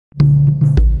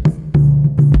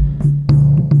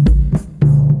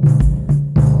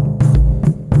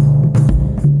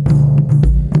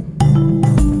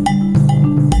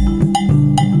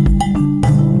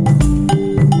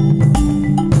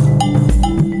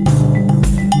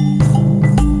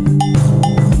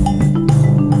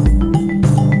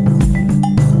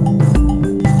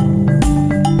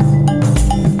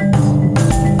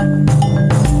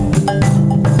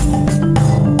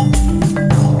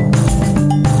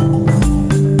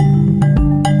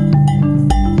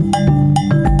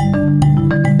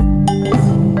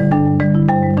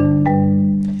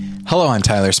I'm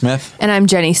Tyler Smith. And I'm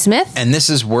Jenny Smith. And this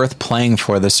is Worth Playing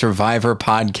For, the Survivor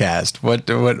podcast.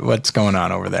 What's going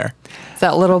on over there? Does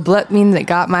that little blip mean that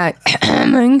got my...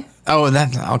 Oh,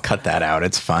 I'll cut that out.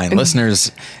 It's fine.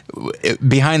 Listeners,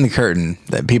 behind the curtain,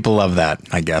 that people love that,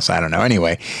 I guess. I don't know.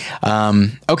 Anyway,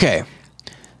 okay.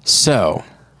 So,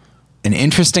 an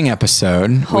interesting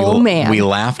episode. Oh, man. We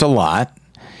laughed a lot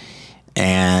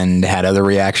and had other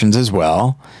reactions as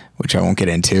well, which I won't get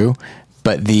into.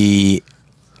 But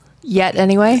Yet,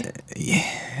 anyway?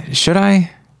 Should I?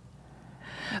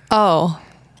 Oh.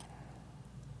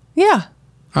 Yeah.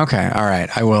 Okay. All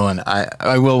right. I will. And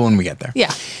I will when we get there.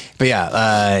 Yeah. But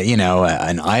yeah,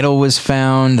 an idol was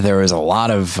found. There was a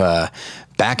lot of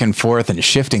back and forth and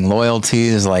shifting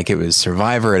loyalties, like it was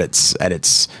Survivor at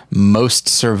its most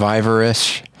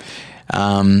Survivor-ish.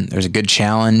 There's a good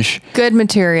challenge. Good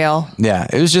material. Yeah,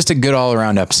 it was just a good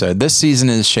all-around episode. This season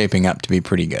is shaping up to be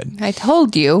pretty good. I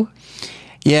told you.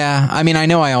 Yeah, I mean, I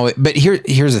know I always... But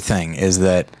here's the thing, is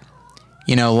that,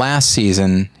 last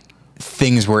season...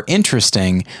 things were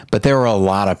interesting, but there were a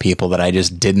lot of people that I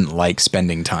just didn't like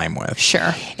spending time with.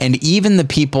 Sure. And even the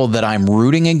people that I'm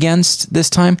rooting against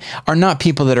this time are not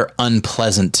people that are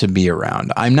unpleasant to be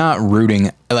around. I'm not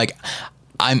rooting,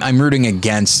 I'm rooting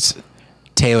against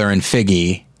Taylor and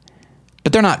Figgy,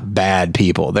 but they're not bad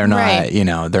people. They're not,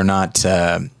 right. They're not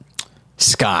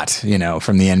Scott,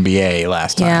 from the NBA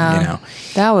last time,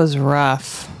 That was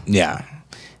rough. Yeah.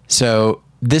 So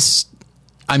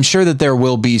I'm sure that there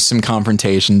will be some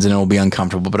confrontations and it will be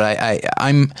uncomfortable, but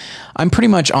I'm pretty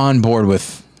much on board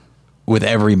with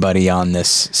everybody on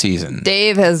this season.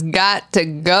 Dave has got to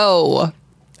go. Oh,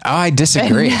 I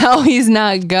disagree. And now he's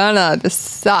not gonna. This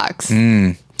sucks.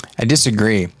 I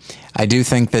disagree. I do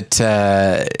think that,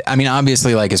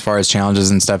 obviously, as far as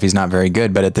challenges and stuff, he's not very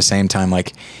good, but at the same time,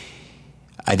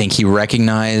 I think he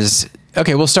recognized...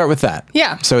 Okay, we'll start with that.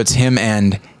 Yeah. So it's him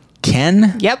and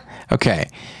Ken? Yep. Okay.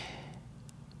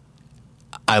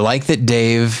 I like that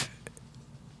Dave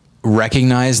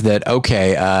recognized that,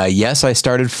 yes, I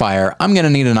started fire. I'm going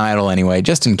to need an idol anyway,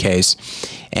 just in case.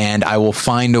 And I will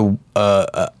find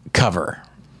a cover.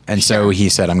 And so he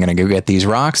said, I'm going to go get these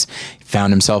rocks.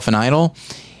 Found himself an idol.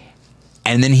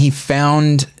 And then he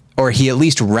at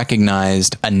least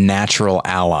recognized a natural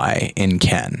ally in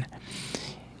Ken.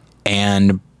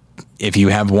 And if you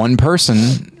have one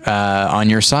person on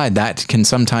your side, that can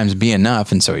sometimes be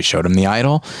enough. And so he showed him the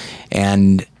idol.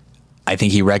 And I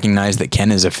think he recognized that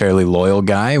Ken is a fairly loyal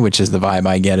guy, which is the vibe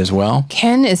I get as well.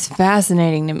 Ken is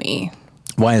fascinating to me.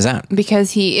 Why is that?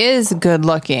 Because he is good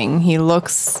looking. He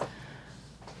looks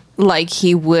like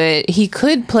he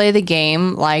could play the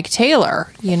game like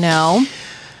Taylor,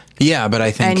 Yeah, but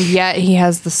I think... And yet he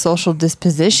has the social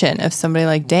disposition of somebody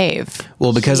like Dave.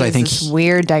 Well, because I think... This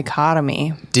weird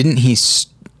dichotomy. Didn't he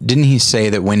say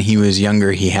that when he was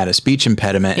younger, he had a speech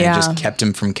impediment and it just kept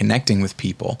him from connecting with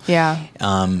people? Yeah.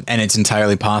 And it's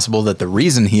entirely possible that the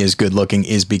reason he is good looking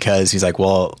is because he's like,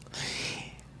 well,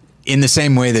 in the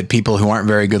same way that people who aren't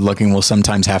very good looking will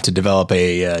sometimes have to develop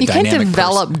a you dynamic can't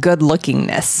develop good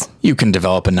lookingness. You can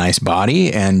develop a nice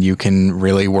body and you can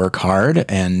really work hard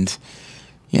and...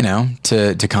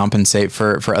 to compensate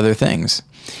for other things.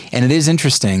 And it is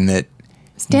interesting that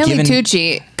Stanley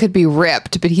Tucci could be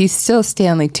ripped, but he's still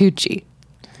Stanley Tucci.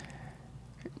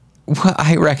 Well,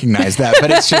 I recognize that, but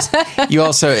it's just, you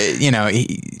also,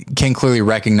 he can clearly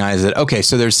recognize that, okay,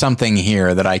 so there's something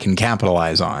here that I can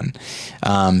capitalize on.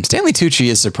 Stanley Tucci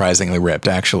is surprisingly ripped,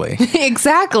 actually.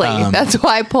 Exactly. That's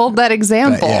why I pulled that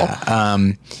example.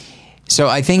 Yeah. So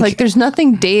I think... there's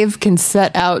nothing Dave can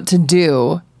set out to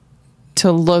do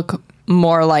to look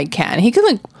more like Ken. He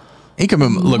could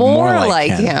look more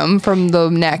like him from the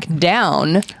neck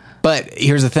down. But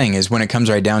here's the thing, is when it comes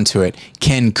right down to it,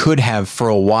 Ken could have, for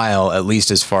a while, at least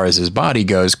as far as his body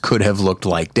goes, could have looked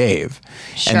like Dave.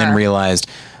 Sure. And then realized,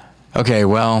 okay,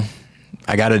 well,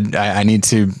 I need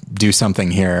to do something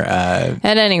here.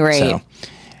 At any rate,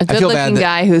 a good-looking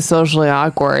guy who's socially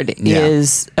awkward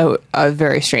is a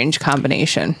very strange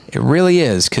combination. It really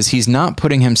is, because he's not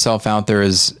putting himself out there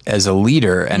as a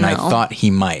leader, and I thought he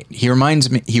might. He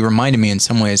reminded me in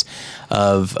some ways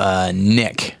of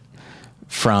Nick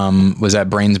from, was that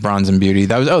Brains, Bronze, and Beauty?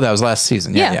 That was last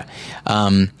season. Yeah.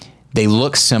 They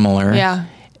look similar. Yeah.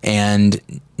 And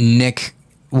Nick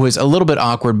was a little bit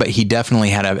awkward, but he definitely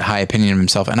had a high opinion of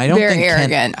himself. And I don't think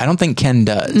arrogant. I don't think Ken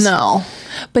does. No.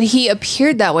 But he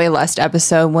appeared that way last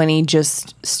episode when he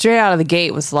just straight out of the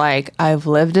gate was like, I've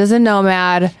lived as a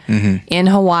nomad in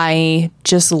Hawaii.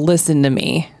 Just listen to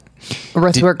me.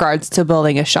 With regards to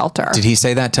building a shelter. Did he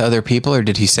say that to other people, or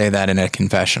did he say that in a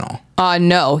confessional?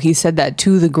 No, he said that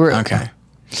to the group. Okay.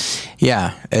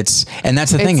 Yeah, and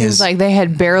that's the thing It is, seems like they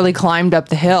had barely climbed up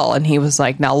the hill, and he was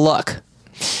like, "Now look."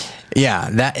 yeah,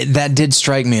 that did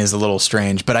strike me as a little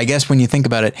strange. But I guess when you think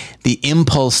about it, the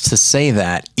impulse to say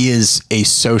that is a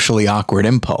socially awkward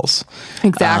impulse.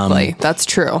 Exactly, that's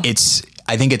true.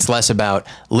 I think it's less about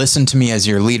listen to me as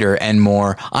your leader and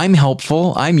more I'm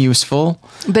helpful, I'm useful.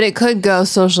 But it could go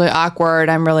socially awkward.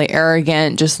 I'm really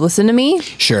arrogant. Just listen to me.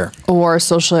 Sure. Or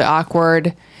socially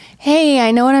awkward. Hey,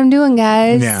 I know what I'm doing,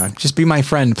 guys. Yeah, just be my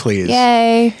friend, please.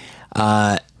 Yay.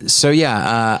 So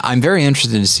yeah, I'm very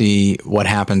interested to see what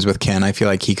happens with Ken. I feel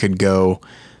like he could go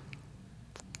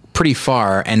pretty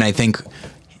far, and I think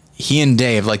he and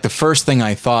Dave. Like the first thing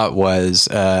I thought was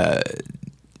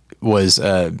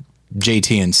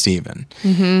JT and Steven.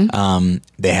 Mm-hmm.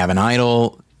 They have an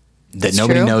idol that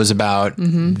nobody true. knows about.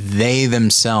 Mm-hmm. They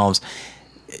themselves.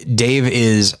 Dave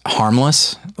is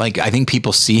harmless. Like I think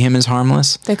people see him as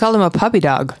harmless. They called him a puppy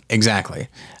dog. Exactly.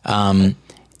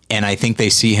 And I think they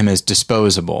see him as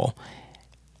disposable.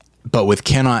 But with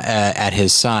Ken at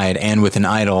his side and with an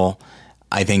idol,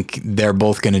 I think they're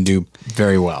both going to do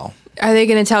very well. Are they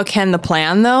going to tell Ken the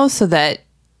plan, though, so that,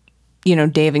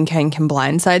 Dave and Ken can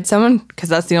blindside someone? Because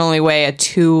that's the only way a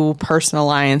two-person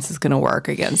alliance is going to work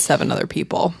against 7 other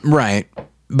people. Right.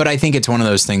 But I think it's one of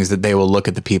those things that they will look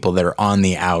at the people that are on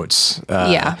the outs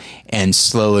and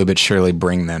slowly but surely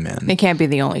bring them in. They can't be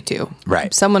the only two.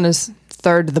 Right. Someone is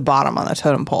third to the bottom on the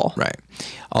totem pole. Right.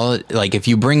 Like if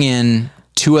you bring in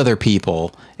 2 other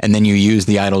people and then you use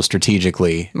the idol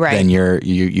strategically, then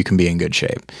you can be in good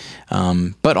shape.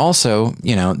 But also,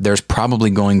 there's probably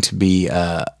going to be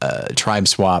a tribe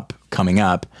swap coming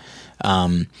up.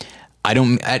 I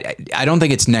don't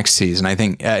think it's next season. I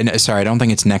think I don't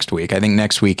think it's next week. I think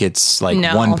next week it's like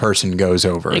one person goes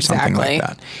over or something like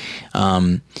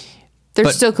that.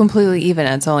 They're still completely even.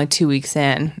 It's only 2 weeks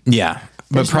in. Yeah.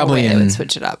 There's but probably they would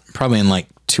switch it up. Probably in like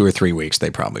 2 or 3 weeks, they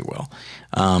probably will.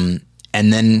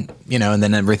 And then, and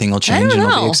then everything will change and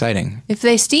it'll be exciting. If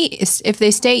they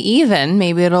stay even,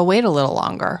 maybe it'll wait a little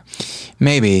longer.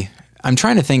 Maybe. I'm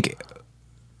trying to think,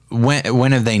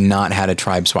 when have they not had a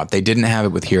tribe swap? They didn't have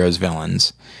it with Heroes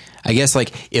Villains. I guess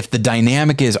like if the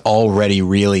dynamic is already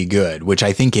really good, which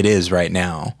I think it is right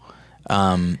now,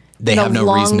 they have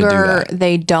no reason to do that. The longer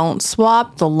they don't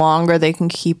swap, the longer they can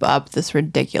keep up this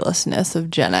ridiculousness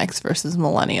of Gen X versus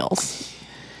millennials.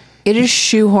 It is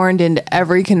shoehorned into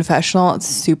every confessional. It's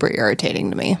super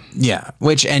irritating to me. Yeah,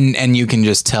 which and you can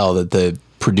just tell that the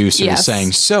producer is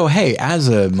saying, so hey, as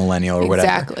a millennial or whatever.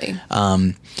 Exactly.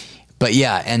 But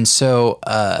yeah, and so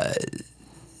I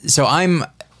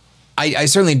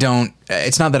certainly don't.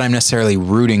 It's not that I'm necessarily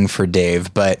rooting for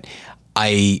Dave, but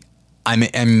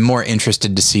I'm more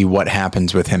interested to see what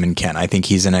happens with him and Ken. I think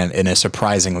he's in a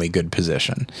surprisingly good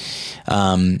position,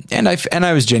 and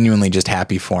I was genuinely just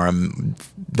happy for him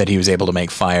that he was able to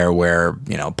make fire where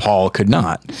Paul could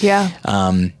not. Yeah.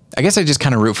 I guess I just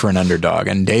kind of root for an underdog,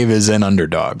 and Dave is an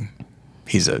underdog.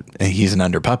 He's an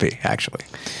under puppy, actually.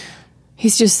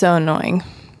 He's just so annoying.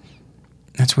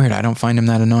 That's weird. I don't find him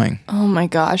that annoying. Oh my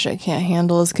gosh, I can't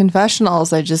handle his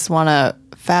confessionals. I just want to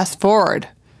fast forward.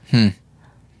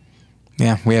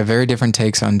 Yeah, we have very different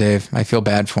takes on Dave. I feel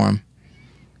bad for him.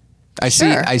 I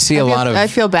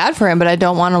feel bad for him, but I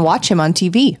don't want to watch him on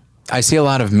TV. I see a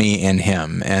lot of me in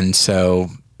him, and so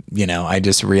I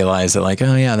just realized that like,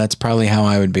 oh yeah, that's probably how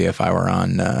I would be if I were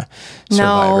on Survivor.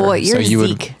 No, you're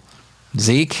Zeke.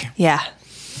 Zeke? Yeah.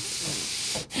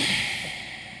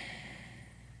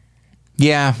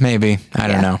 Yeah, maybe. I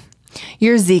don't know.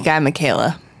 You're Zeke, I'm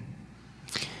Michaela.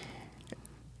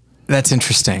 That's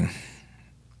interesting.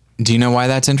 Do you know why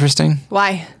that's interesting?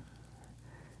 Why?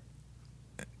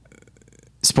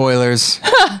 Spoilers.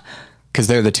 Because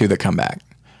they're the 2 that come back.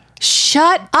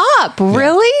 Shut up.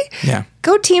 Really? Yeah.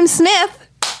 Go Team Smith.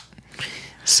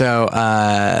 So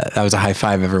that was a high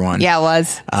five, everyone. Yeah, it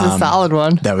was. It's a solid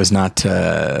one. That was not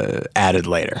added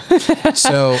later.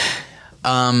 So,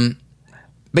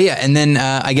 but yeah, and then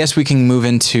I guess we can move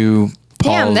into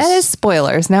Paul's. Damn, that is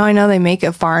spoilers. Now I know they make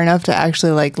it far enough to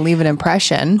actually like leave an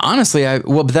impression. Honestly,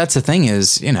 but that's the thing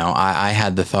is, I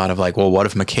had the thought of like, well, what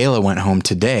if Michaela went home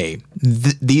today?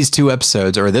 These 2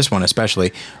 episodes, or this one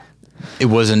especially, it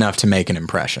was enough to make an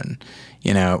impression.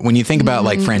 When you think about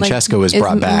like Francesca was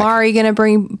brought back. Is Mari going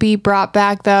to be brought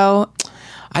back though?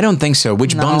 I don't think so,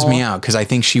 which bums me out because I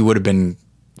think she would have been.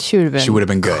 She would have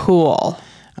been good. Cool.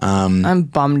 I'm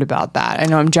bummed about that. I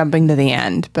know I'm jumping to the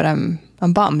end, but I'm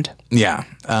bummed. Yeah.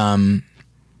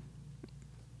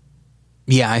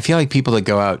 Yeah, I feel like people that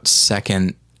go out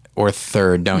second or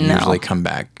third don't usually come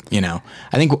back. I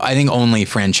think only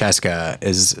Francesca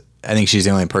is. I think she's the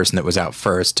only person that was out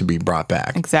first to be brought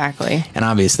back. Exactly. And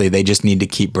obviously, they just need to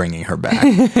keep bringing her back.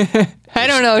 I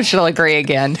don't know if she'll agree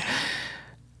again.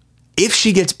 If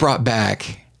she gets brought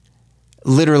back,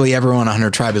 literally everyone on her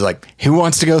tribe is like, who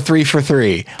wants to go 3 for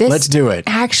 3? Let's do it.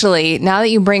 Actually, now that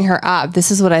you bring her up,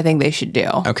 this is what I think they should do.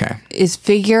 Okay. Is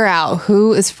figure out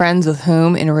who is friends with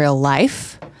whom in real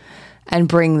life and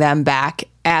bring them back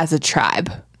as a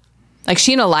tribe. Like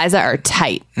she and Eliza are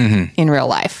tight in real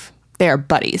life. They are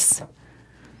buddies.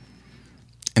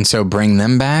 And so bring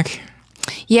them back?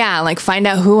 Yeah, like find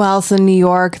out who else in New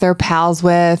York they're pals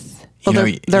with.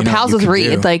 Well, they're pals with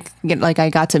Reed. Like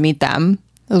I got to meet them.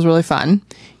 It was really fun.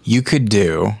 You could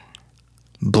do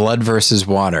blood versus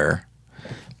water,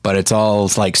 but it's all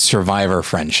like survivor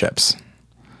friendships.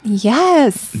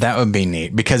 Yes. That would be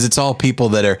neat because it's all people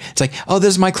that are, it's like, oh, this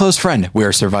is my close friend.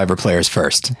 We're survivor players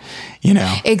first,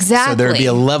 Exactly. So there'd be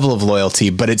a level of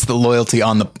loyalty, but it's the loyalty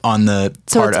on the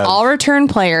so part it's of all return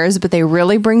players, but they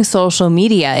really bring social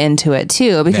media into it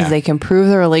too because they can prove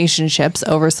the relationships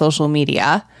over social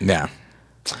media. Yeah.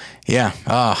 Yeah.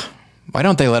 Why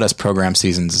don't they let us program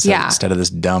seasons instead of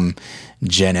this dumb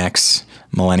Gen X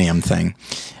millennium thing?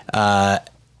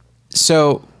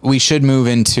 So we should move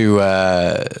into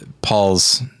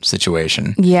Paul's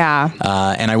situation. Yeah.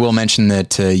 And I will mention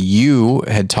that you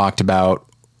had talked about,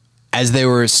 as they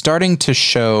were starting to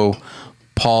show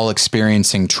Paul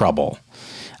experiencing trouble,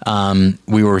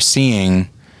 we were seeing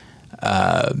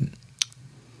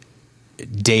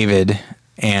David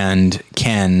and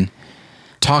Ken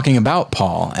talking about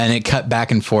Paul, and it cut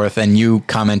back and forth, and you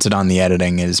commented on the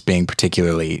editing as being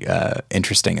particularly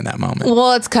interesting in that moment.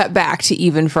 Well, it's cut back to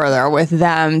even further with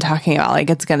them talking about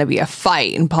like it's going to be a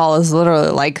fight, and Paul is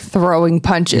literally like throwing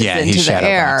punches into the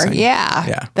air.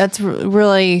 Yeah. That's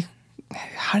really,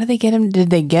 how did they get him?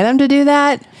 Did they get him to do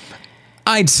that?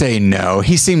 I'd say no.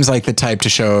 He seems like the type to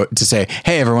say,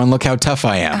 hey, everyone, look how tough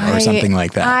I am, or something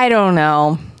like that. I don't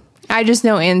know. I just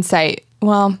know Insight.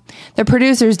 Well, the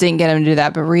producers didn't get him to do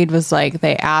that, but Reed was like,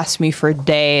 they asked me for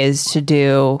days to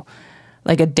do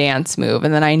like a dance move.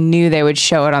 And then I knew they would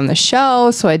show it on the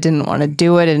show, so I didn't want to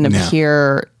do it and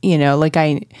appear, like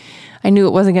I knew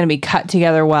it wasn't going to be cut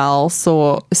together well.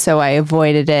 So I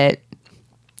avoided it.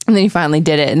 And then he finally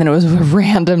did it. And then it was a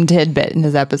random tidbit in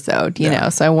his episode, you know?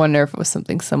 So I wonder if it was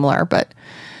something similar, but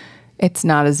it's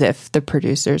not as if the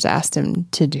producers asked him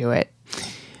to do it.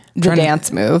 The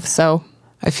dance move. So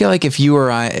I feel like if you or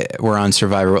I were on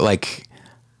Survivor, like,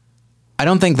 I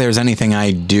don't think there's anything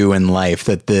I do in life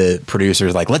that the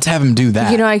producer's like, let's have him do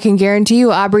that. I can guarantee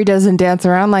you Aubrey doesn't dance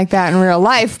around like that in real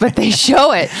life, but they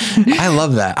show it. I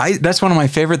love that. That's one of my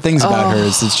favorite things about her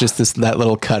is it's just that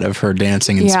little cut of her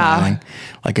dancing and smiling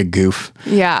like a goof.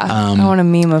 Yeah. I want a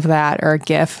meme of that or a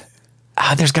GIF.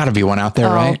 There's got to be one out there,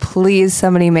 right? Please,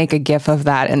 somebody make a GIF of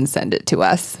that and send it to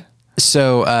us.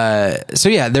 So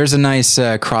yeah, there's a nice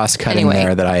cross cutting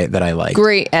there that I like.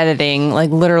 Great editing, like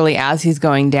literally as he's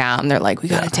going down, they're like, we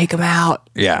got to take him out.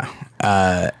 Yeah.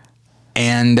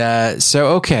 So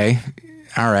okay,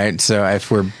 all right. So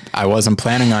I wasn't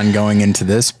planning on going into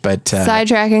this, but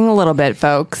sidetracking a little bit,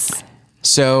 folks.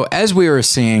 So as we were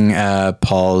seeing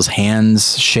Paul's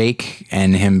hands shake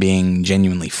and him being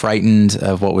genuinely frightened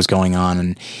of what was going on,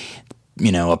 and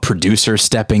a producer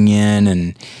stepping in,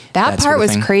 and that part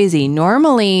was crazy.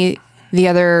 Normally the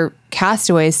other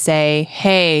castaways say,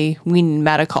 hey, we need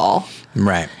medical.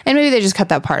 Right. And maybe they just cut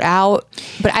that part out,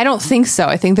 but I don't think so.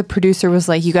 I think the producer was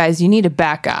like, you guys, you need to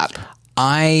back up.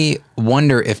 I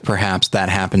wonder if perhaps that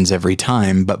happens every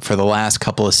time, but for the last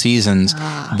couple of seasons,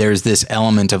 there's this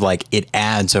element of like, it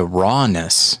adds a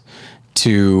rawness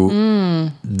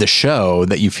to the show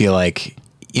that you feel like,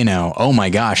 oh my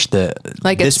gosh, this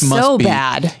must so be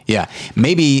bad. Yeah.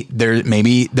 Maybe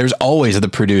there's always the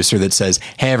producer that says,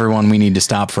 hey, everyone, we need to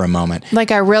stop for a moment.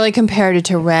 Like I really compared it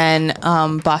to when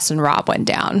Boston Rob went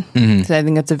down. So I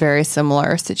think it's a very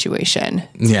similar situation.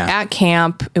 Yeah. At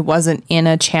camp, it wasn't in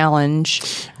a challenge.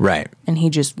 Right. And he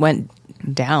just went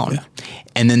down. Yeah.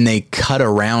 And then they cut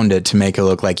around it to make it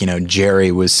look like,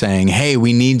 Jerry was saying, hey,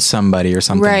 we need somebody or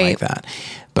something like that.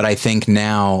 But I think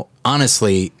now,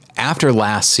 honestly, after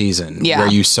last season, where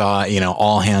you saw,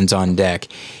 all hands on deck,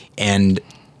 and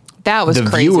that was the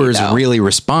crazy, viewers though. Really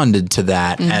responded to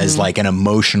that as like an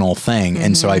emotional thing.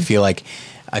 And so I feel like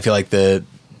the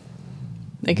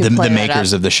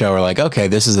makers of the show are like, okay,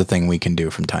 this is the thing we can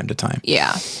do from time to time.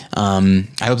 Yeah. I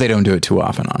hope they don't do it too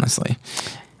often, honestly.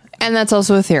 And that's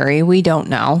also a theory. We don't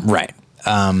know. Right.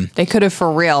 They could have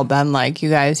for real been like, you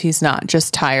guys, he's not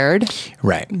just tired.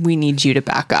 Right. We need you to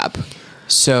back up.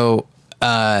 So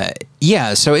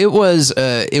Yeah, so it was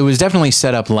definitely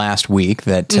set up last week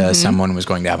that someone was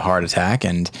going to have a heart attack,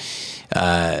 and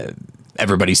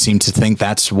everybody seemed to think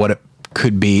that's what it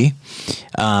could be.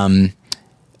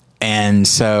 And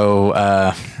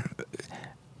so,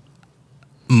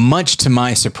 much to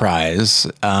my surprise,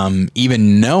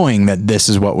 even knowing that this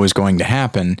is what was going to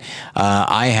happen,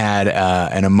 I had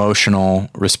an emotional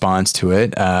response to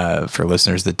it. For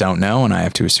listeners that don't know, and I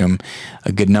have to assume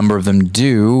a good number of them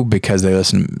do because they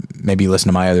maybe listen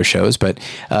to my other shows, but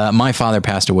my father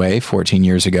passed away 14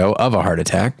 years ago of a heart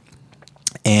attack.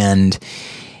 And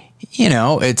you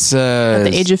know, it's at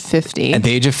the age of 50. At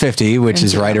the age of 50, which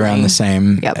is right around the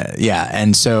same. Yep. Yeah.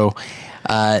 And so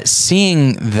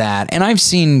seeing that, and I've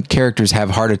seen characters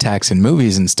have heart attacks in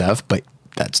movies and stuff, but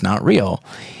that's not real.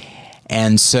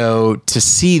 And so to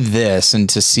see this and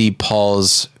to see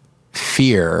Paul's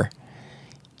fear,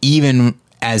 even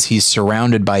as he's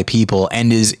surrounded by people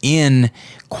and is in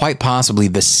quite possibly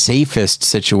the safest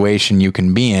situation you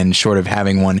can be in, short of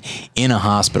having one in a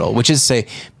hospital, which is to say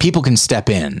people can step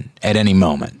in at any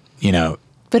moment, you know.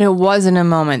 But it wasn't a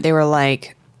moment. They were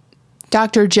like,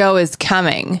 Dr. Joe is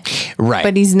coming. Right.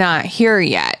 But he's not here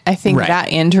yet. I think that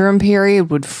interim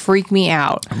period would freak me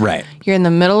out. Right. You're in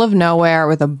the middle of nowhere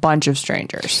with a bunch of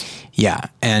strangers. Yeah.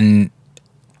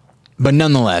 But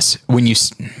nonetheless, when you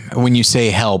say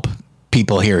help,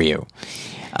 people hear you.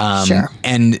 Sure.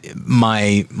 And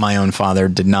my own father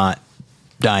did not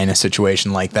die in a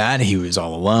situation like that. He was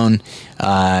all alone.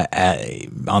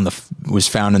 Was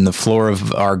found in the floor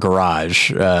of our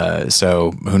garage.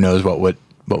 So who knows what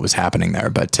was happening there?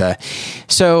 But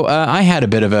so I had a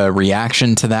bit of a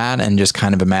reaction to that, and just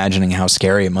kind of imagining how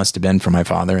scary it must have been for my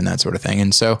father and that sort of thing.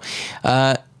 And so,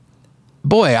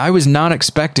 boy, I was not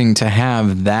expecting to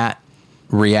have that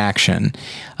reaction.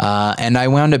 And I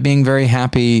wound up being very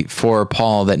happy for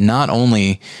Paul that not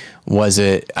only was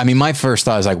it, I mean, my first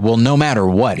thought was like, well, no matter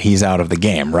what, he's out of the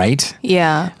game, right?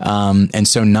 Yeah. And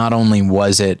so not only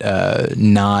was it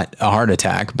not a heart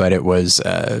attack, but it was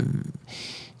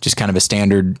just kind of a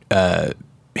standard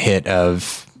hit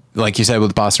of, like you said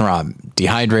with Boston Rob,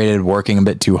 dehydrated, working a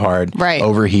bit too hard, right,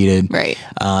 overheated, right,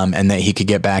 and that he could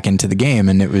get back into the game.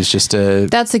 And it was just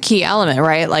that's a key element,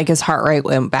 right? Like his heart rate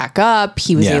went back up.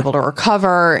 He was able to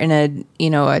recover in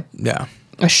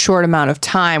a short amount of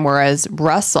time. Whereas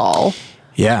Russell,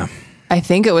 I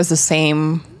think it was the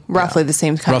same, roughly the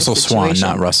same kind Russell of situation. Russell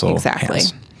Swan, not Russell. Exactly.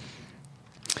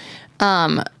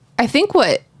 I think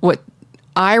what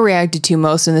I reacted to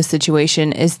most in this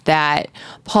situation is that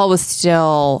Paul was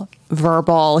still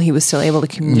verbal. He was still able to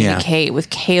communicate with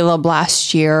Caleb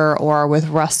last year, or with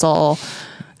Russell.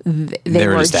 They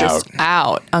were just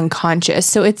out, unconscious.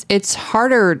 So it's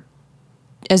harder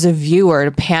as a viewer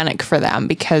to panic for them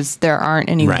because there aren't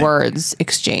any words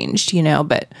exchanged, you know.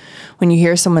 But when you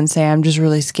hear someone say, "I'm just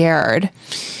really scared,"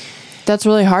 that's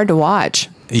really hard to watch.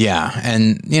 Yeah.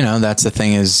 And, you know, that's the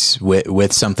thing is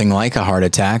with something like a heart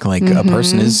attack, like a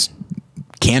person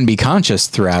can be conscious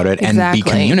throughout it and be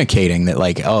communicating that,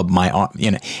 like, oh, my arm, you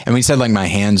know, and we said like my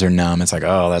hands are numb. It's like,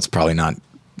 oh, that's probably not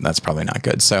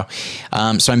good. So,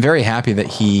 so I'm very happy that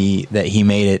he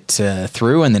made it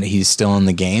through and that he's still in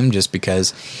the game, just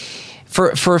because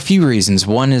for a few reasons.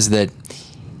 One is that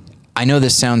I know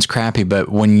this sounds crappy, but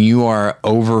when you are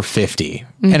over 50,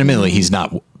 and admittedly he's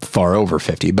not far over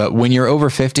 50, but when you're over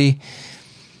 50,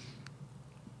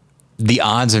 the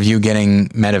odds of you getting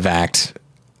medevaced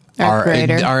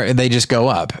are they just go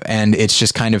up. And it's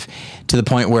just kind of to the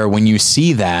point where when you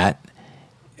see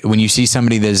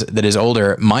somebody that is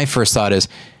older, my first thought is,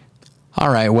 all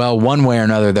right, well, one way or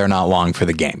another, they're not long for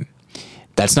the game.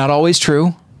 That's not always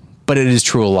true, but it is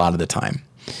true a lot of the time.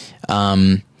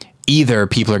 Either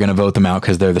people are going to vote them out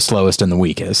because they're the slowest and the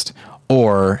weakest,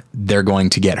 or they're going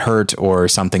to get hurt, or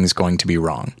something's going to be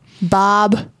wrong.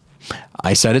 Bob.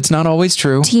 I said it's not always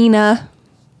true. Tina.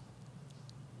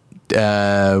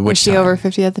 Was she over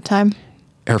 50 at the time?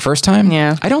 Her first time?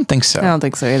 Yeah. I don't think so. I don't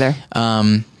think so either.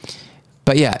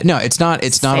 But yeah, no, it's not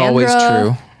always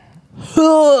true.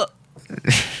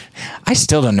 I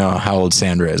still don't know how old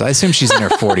Sandra is. I assume she's in her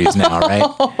 40s now,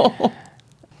 right?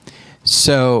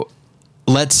 So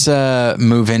let's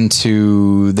move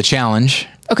into the challenge.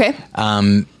 Okay.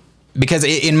 Because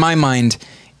in my mind,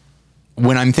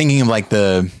 when I'm thinking of like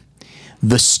the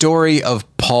story of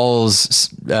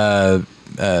Paul's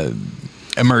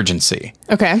emergency.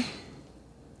 Okay.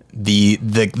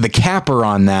 The capper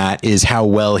on that is how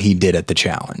well he did at the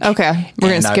challenge. Okay. We're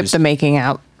going to skip the making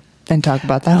out and talk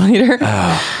about that later.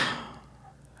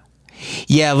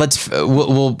 Yeah, we'll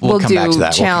come back to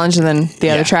that. Challenge and then the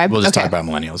other tribe. We'll just talk about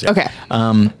millennials. Yeah. Okay.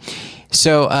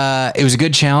 So it was a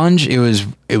good challenge. It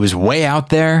was way out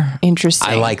there. Interesting.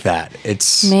 I like that.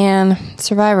 It's Man,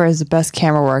 Survivor is the best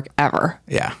camera work ever.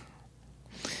 yeah.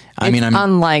 It's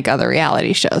unlike other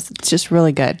reality shows. It's just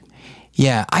really good.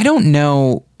 Yeah, I don't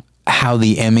know how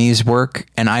the Emmys work,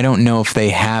 and I don't know if they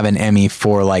have an Emmy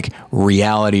for like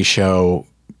reality show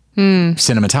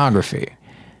cinematography.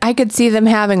 I could see them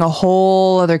having a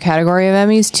whole other category of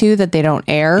Emmys too that they don't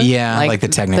air. Yeah, like the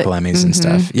technical Emmys and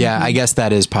stuff. Yeah, I guess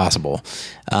that is possible.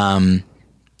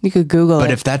 You could Google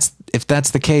it. But if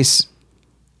that's the case,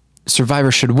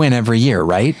 Survivor should win every year,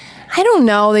 right? I don't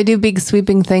know. They do big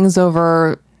sweeping things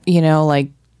over, like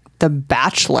The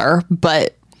Bachelor,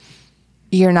 but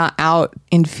you're not out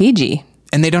in Fiji.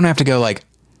 And they don't have to go like,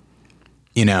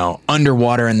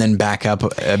 underwater and then back out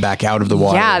of the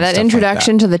water. Yeah, that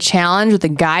introduction to the challenge with the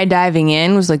guy diving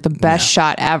in was like the best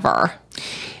shot ever.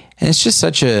 And it's just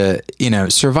such a,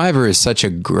 Survivor is such a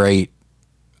great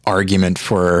argument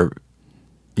for,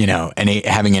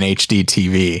 having an HD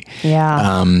TV.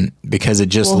 Yeah. Because it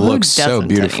just looks so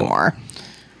beautiful. Anymore?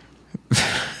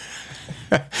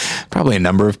 Probably a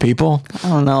number of people. I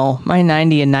don't know. My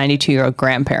 90 and 92-year-old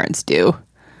grandparents do.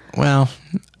 Well,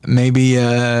 maybe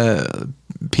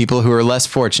people who are less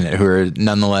fortunate, who are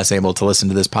nonetheless able to listen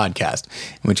to this podcast,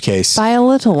 in which case... Buy a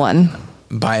little one.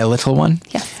 Buy a little one?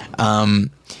 Yes.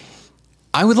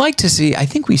 I would like to see... I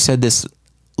think we said this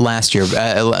last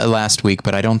week,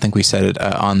 but I don't think we said it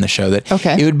on the show, that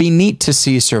it would be neat to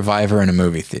see Survivor in a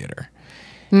movie theater.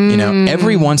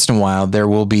 Every once in a while, there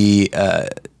will be...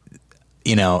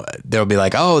 there'll be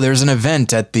like, oh, there's an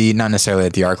event at not necessarily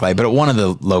at the ArcLight, but at one of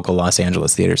the local Los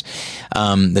Angeles theaters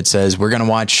that says we're going to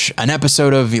watch an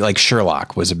episode of like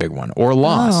Sherlock was a big one, or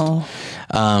Lost. Oh.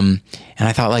 And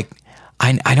I thought like,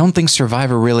 I don't think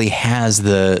Survivor really has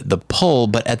the pull,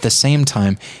 but at the same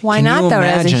time, why not though? It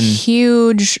has a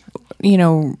huge,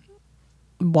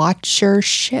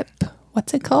 watchership.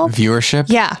 What's it called? Viewership?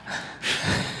 Yeah.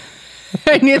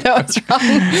 I knew that was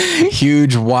wrong.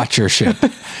 Huge watchership.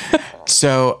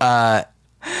 So, I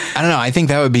don't know. I think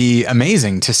that would be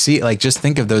amazing to see. Like, just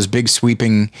think of those big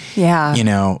sweeping,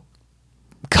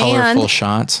 colorful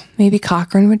shots. Maybe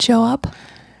Cochran would show up.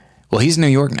 Well, he's in New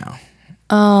York now.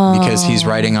 Oh. Because he's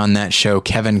writing on that show,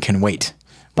 Kevin Can Wait,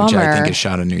 which I think is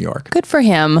shot in New York. Good for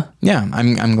him. Yeah.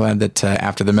 I'm glad that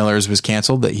after The Millers was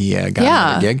canceled, that he got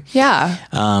another gig. Yeah.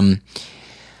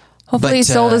 Hopefully he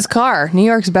sold his car. New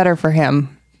York's better for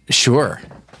him. Sure.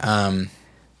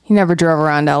 He never drove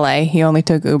around LA. He only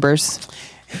took Ubers.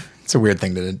 It's a weird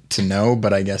thing to know,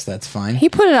 but I guess that's fine. He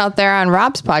put it out there on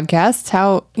Rob's podcast.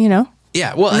 How,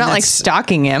 Yeah, well, I'm not like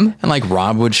stalking him. And like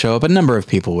Rob would show up. A number of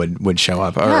people would show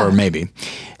up, or maybe.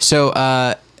 So,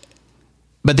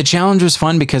 but the challenge was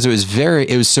fun because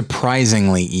it was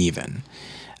surprisingly even.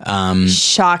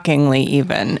 Shockingly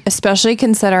even, especially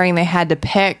considering they had to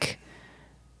pick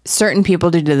certain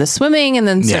people to do the swimming and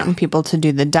then certain people to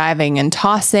do the diving and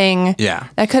tossing. Yeah.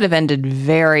 That could have ended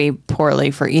very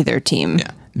poorly for either team. Yeah.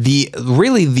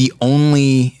 The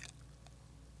only,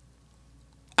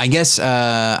 I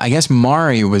guess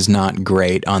Mari was not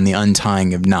great on the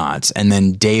untying of knots, and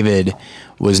then David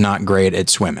was not great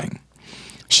at swimming.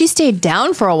 She stayed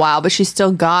down for a while, but she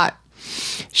still got...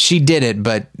 She did it,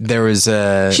 but there was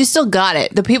a... She still got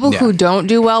it. The people who don't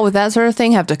do well with that sort of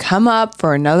thing have to come up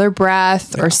for another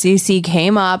breath, or Cece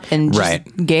came up and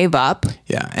just gave up.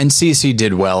 Yeah, and Cece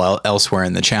did well elsewhere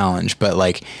in the challenge, but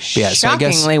like... Yeah,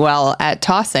 shockingly well at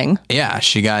tossing. Yeah,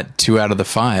 she got 2 out of the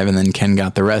 5, and then Ken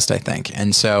got the rest, I think.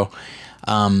 And so...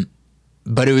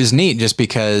 but it was neat just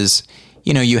because,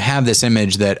 you have this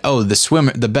image that,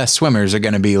 the best swimmers are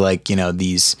going to be like,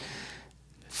 these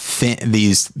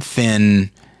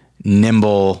thin,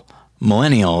 nimble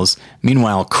millennials.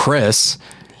 Meanwhile, Chris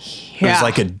was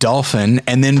like a dolphin,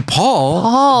 and then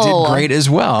Paul did great as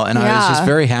well. And I was just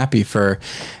very happy for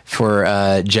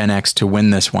Gen X to win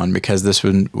this one, because this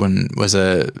one was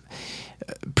a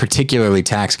particularly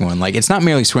taxing one. Like, it's not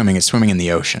merely swimming; it's swimming in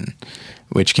the ocean,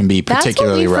 which can be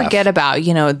particularly rough. That's what we forget about.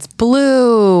 It's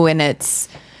blue and it's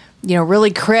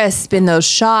really crisp in those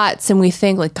shots, and we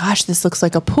think like, gosh, this looks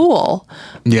like a pool.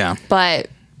 Yeah. But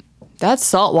that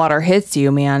salt water hits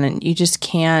you, man, and you just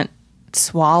can't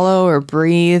swallow or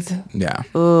breathe. Yeah.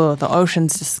 Ooh, the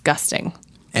ocean's disgusting.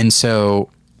 And so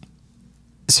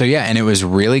yeah, and it was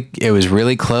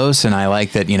really close, and I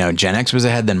like that, Gen X was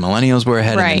ahead, then millennials were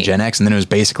ahead, and then Gen X, and then it was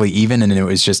basically even, and it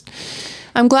was just...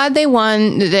 I'm glad they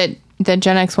won, that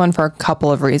Gen X won for a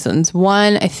couple of reasons.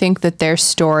 One, I think that their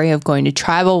story of going to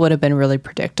tribal would have been really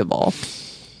predictable.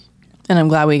 And I'm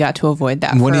glad we got to avoid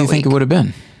that. What do you think it would have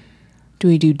been? Do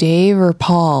we do Dave or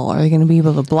Paul? Are they going to be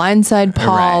able to blindside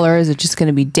Paul, or is it just going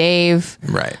to be Dave?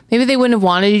 Right. Maybe they wouldn't have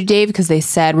wanted to do Dave because they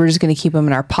said we're just going to keep him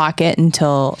in our pocket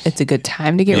until it's a good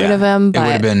time to get rid of him. But it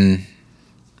would have been,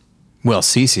 well,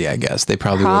 Cece, I guess. They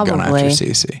probably would have gone after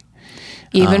Cece.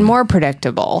 Even more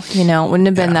predictable. You know, it wouldn't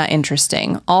have been that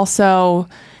interesting. Also,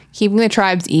 keeping the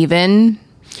tribes even.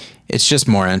 It's just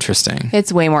more interesting.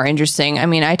 It's way more interesting. I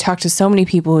mean, I talk to so many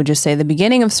people who just say the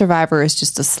beginning of Survivor is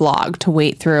just a slog to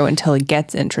wait through until it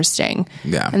gets interesting.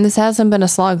 Yeah. And this hasn't been a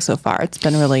slog so far. It's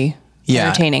been really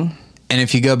entertaining. And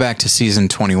if you go back to season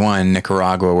 21,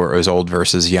 Nicaragua, where it was old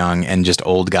versus young, and just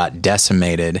old got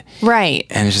decimated. Right.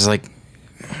 And it's just like,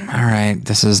 all right,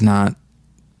 this is not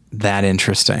that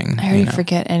interesting. I already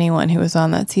forget anyone who was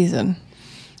on that season.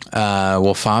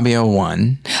 Well, Fabio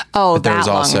won. Oh, but there was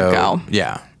also, long ago.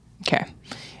 Yeah. Okay.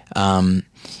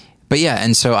 But yeah,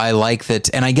 and so I like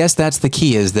that, and I guess that's the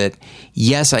key is that,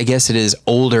 yes, I guess it is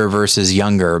older versus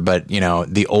younger, but, you know,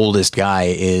 the oldest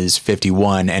guy is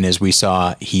 51, and as we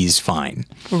saw, he's fine.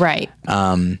 Right.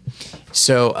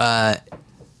 So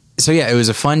yeah, it was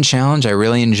a fun challenge. I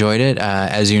really enjoyed it.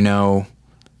 As you know,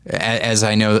 as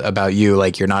I know about you,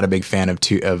 like, you're not a big fan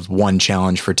of one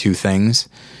challenge for two things,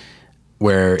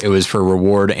 where it was for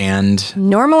reward and...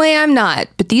 Normally I'm not,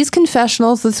 but these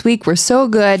confessionals this week were so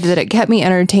good that it kept me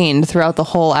entertained throughout the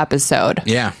whole episode.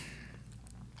 Yeah.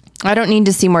 I don't need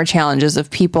to see more challenges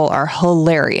if people are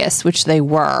hilarious, which they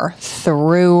were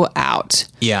throughout.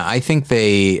 Yeah, I think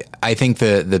the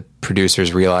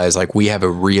producers realize, like, we have a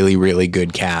really, really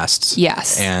good cast.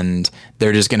 Yes. And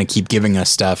they're just going to keep giving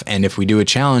us stuff. And if we do a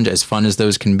challenge, as fun as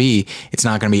those can be, it's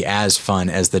not going to be as fun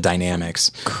as the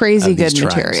dynamics. Crazy good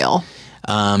material.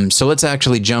 So let's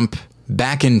actually jump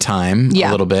back in time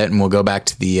a little bit, and we'll go back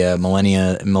to the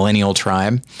millennial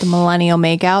tribe. The millennial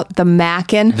makeout, the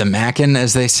Mackin. The Mackin,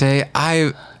 as they say.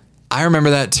 I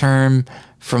remember that term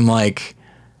from, like,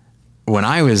 when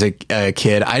I was a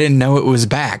kid. I didn't know it was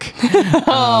back.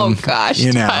 Oh gosh,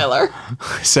 you know. Tyler.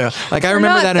 So, like, I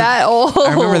remember that old.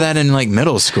 I remember that in, like,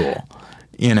 middle school.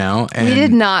 You know, and we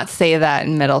did not say that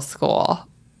in middle school.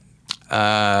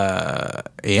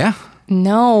 Yeah.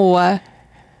 No.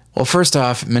 Well, first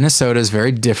off, Minnesota is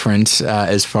very different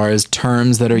as far as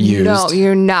terms that are used. No,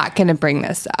 you're not going to bring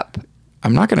this up.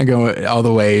 I'm not going to go all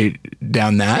the way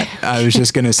down that. I was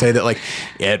just going to say that, like,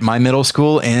 at my middle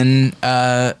school in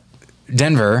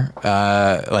Denver,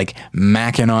 like,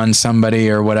 macking on somebody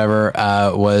or whatever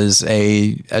was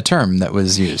a term that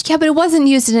was used. Yeah, but it wasn't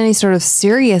used in any sort of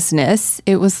seriousness.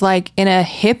 It was, like, in a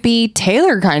hippie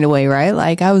Taylor kind of way, right?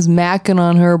 Like, I was macking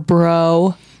on her,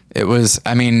 bro. It was,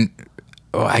 I mean...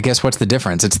 Well, I guess what's the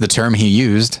difference? It's the term he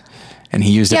used, and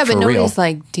he used it for real. Yeah, but nobody's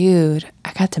like, dude,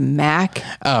 I got to mac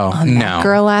on that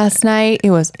girl last night.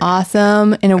 It was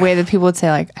awesome in a way that people would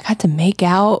say, like, I got to make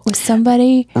out with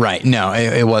somebody. Right. No,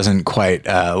 it wasn't quite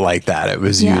like that. It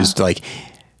was used like...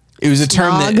 It was a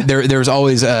term that there was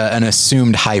always an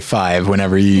assumed high five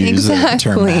whenever you use the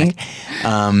term mac.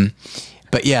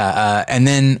 But yeah, and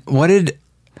then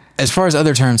as far as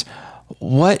other terms,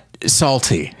 what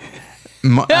salty?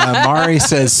 Mari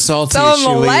says salty so as she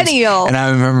millennial. Leaves, and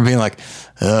I remember being like,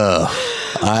 ugh.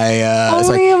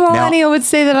 Only a millennial would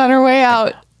say that on her way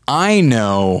out. I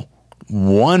know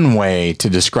one way to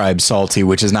describe salty,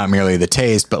 which is not merely the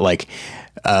taste, but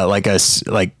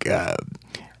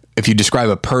if you describe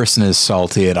a person as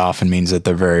salty, it often means that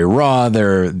they're very raw.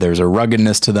 There's a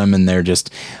ruggedness to them, and they're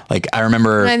just like, I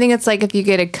remember. And I think it's like if you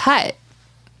get a cut,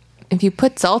 if you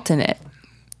put salt in it,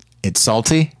 it's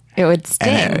salty. It would sting.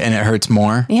 And it hurts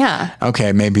more? Yeah.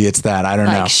 Okay, maybe it's that. I don't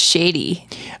know. Like shady.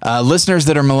 Listeners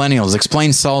that are millennials,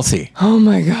 explain salty. Oh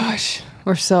my gosh.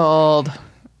 We're so old.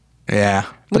 Yeah.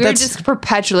 But we're just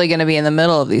perpetually going to be in the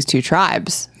middle of these two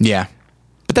tribes. Yeah.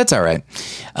 But that's all right.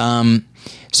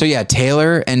 So yeah,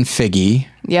 Taylor and Figgy.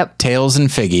 Yep. Tails and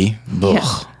Figgy.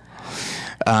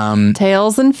 Yeah.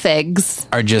 Tails and Figs.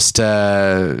 Are just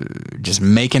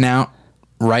making out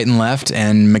right and left,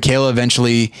 and Michaela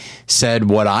eventually said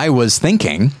what I was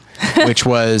thinking, which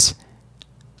was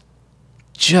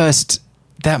just,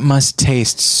 that must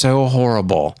taste so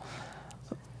horrible.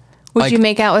 Would you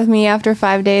make out with me after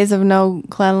 5 days of no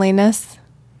cleanliness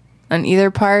on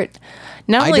either part?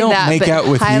 Not only I don't that, make but out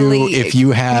with you if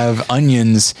you have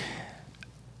onions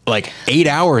like 8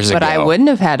 hours ago. But I wouldn't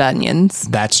have had onions.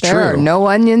 That's there true. There are no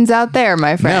onions out there,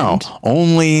 my friend. No,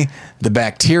 only the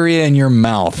bacteria in your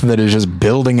mouth that is just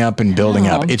building up and building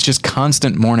up. It's just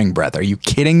constant morning breath. Are you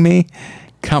kidding me?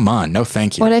 Come on. No,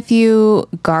 thank you. What if you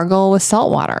gargle with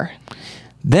salt water?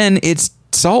 Then it's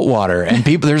salt water, and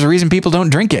there's a reason people don't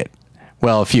drink it.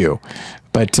 Well, a few.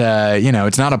 But,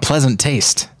 it's not a pleasant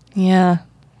taste. Yeah.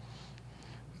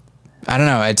 I don't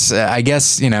know. It's I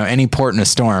guess, any port in a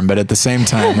storm, but at the same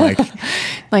time, like,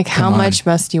 Like, how much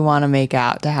must you want to make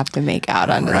out to have to make out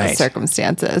under Right. those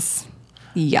circumstances?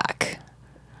 Yuck.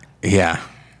 yeah.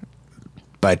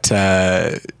 But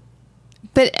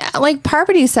But like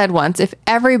Parvati said once, if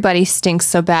everybody stinks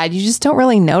so bad, you just don't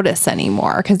really notice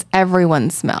anymore because everyone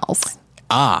smells.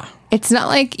 It's not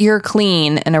like you're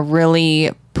clean and a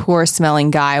really poor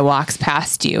smelling guy walks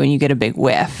past you and you get a big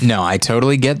whiff. no, I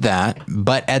totally get that.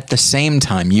 But at the same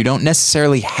time, you don't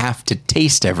necessarily have to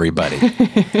taste everybody.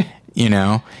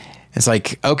 It's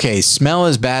like, okay, smell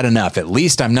is bad enough. At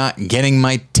least I'm not getting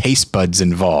my taste buds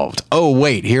involved. Oh,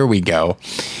 wait, here we go.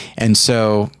 And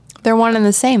so, They're one and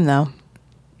the same, though.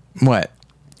 what?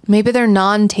 Maybe they're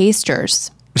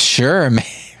non-tasters. Sure.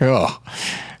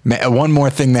 One more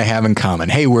thing they have in common.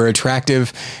 Hey, we're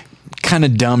attractive, kind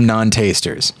of dumb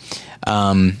non-tasters.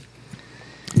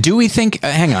 Do we think,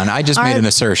 hang on, I just made an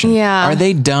assertion. Yeah. Are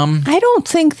they dumb? I don't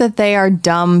think that they are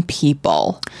dumb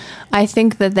people. I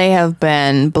think that they have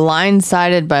been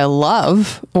blindsided by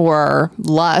love or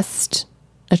lust,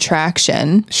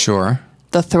 attraction, Sure.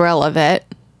 the thrill of it.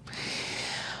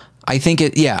 I think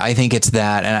it's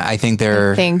that. And I think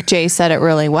they're, I think Jay said it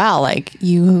really well. Like,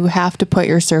 you have to put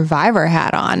your survivor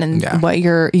hat on, and Yeah. what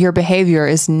your behavior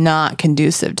is not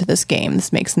conducive to this game.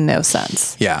 This makes no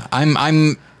sense. yeah, I'm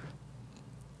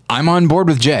on board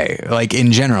with Jay, like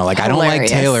in general. Like, I don't like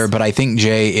Hilarious. Taylor, but I think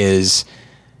Jay is,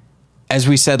 as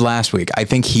we said last week, I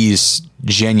think he's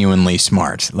genuinely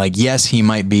smart. Like, yes, he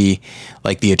might be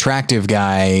like the attractive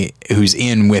guy who's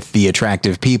in with the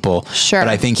attractive people. Sure. But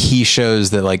I think he shows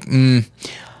that, like,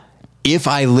 if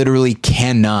I literally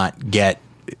cannot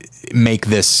make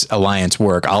this alliance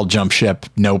work, I'll jump ship,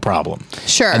 no problem.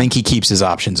 Sure. I think he keeps his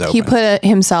options open. He put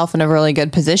himself in a really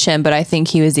good position, but I think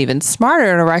he was even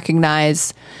smarter to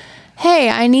recognize, hey,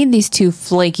 I need these two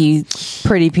flaky,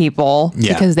 pretty people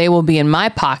Yeah. because they will be in my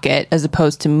pocket, as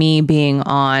opposed to me being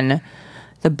on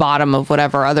the bottom of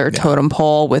whatever other totem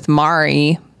pole with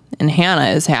Mari and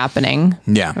Hannah is happening.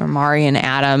 Yeah. Or Mari and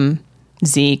Adam,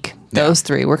 Zeke, those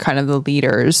three were kind of the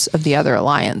leaders of the other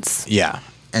alliance. Yeah.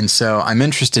 And so I'm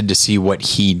interested to see what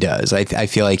he does. I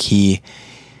feel like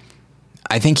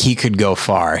I think he could go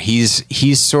far. He's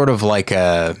sort of like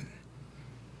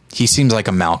he seems like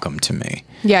a Malcolm to me.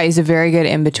 Yeah, he's a very good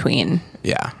in-between.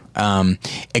 Yeah.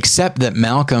 Except that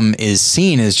Malcolm is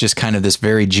seen as just kind of this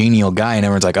very genial guy, and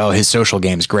everyone's like, oh, his social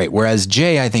game's great. Whereas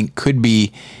Jay, I think, could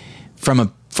be, from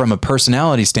a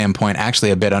personality standpoint,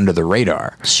 actually a bit under the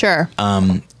radar. Sure.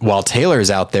 While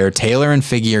Taylor's out there, Taylor and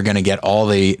Figgy are going to get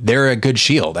they're a good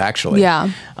shield, actually.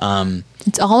 Yeah.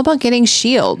 It's all about getting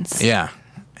shields. Yeah.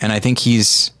 And I think he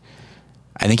has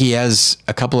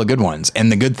a couple of good ones.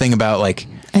 And the good thing about, like,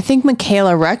 I think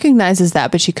Michaela recognizes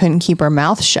that, but she couldn't keep her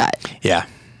mouth shut. yeah.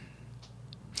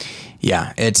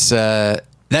 Yeah. It's,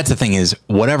 that's the thing is,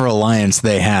 whatever alliance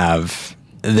they have,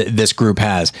 this group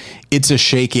has, it's a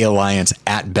shaky alliance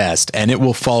at best, and it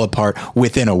will fall apart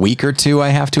within a week or two, I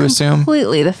have to assume.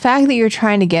 Completely. The fact that you're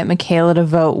trying to get Michaela to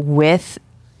vote with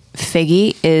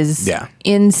Figgy is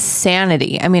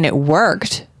insanity. I mean, it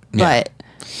worked, Yeah. but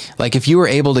Like, if you were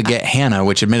able to get Hannah,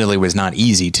 which admittedly was not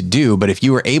easy to do, but if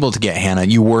you were able to get Hannah,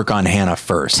 you work on Hannah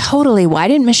first. totally. Why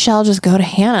didn't Michelle just go to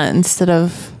Hannah instead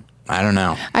of, I don't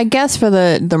know. I guess, for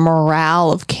the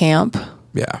morale of camp?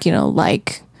 Yeah.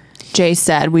 Like Jay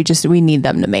said, we need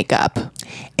them to make up.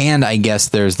 And I guess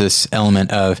there's this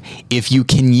element of, if you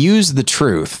can use the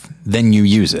truth, then you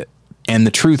use it. And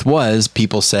the truth was,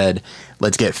 people said,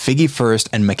 let's get Figgy first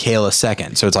and Michaela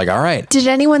second. So it's like, all right. Did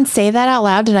anyone say that out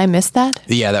loud? Did I miss that?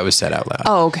 Yeah, that was said out loud.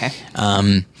 Oh, okay.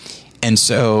 And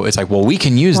so it's like, well, we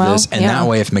can use Well, this. And yeah. that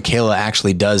way, if Michaela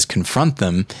actually does confront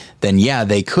them, then yeah,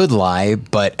 they could lie.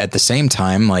 But at the same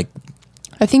time, like,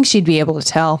 I think she'd be able to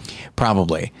tell.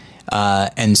 probably.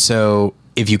 And so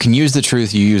if you can use the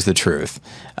truth, you use the truth,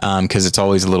 because it's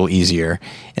always a little easier.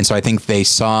 And so I think they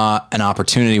saw an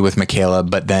opportunity with Michaela,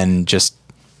 but then just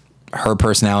her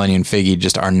personality and Figgy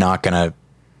just are not going to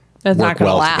It's not work going to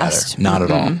well last. together. Not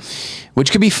at all.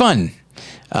 Which could be fun.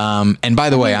 And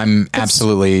by the way, I'm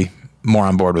absolutely more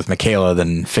on board with Michaela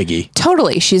than Figgy.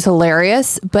 Totally. She's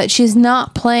hilarious, but she's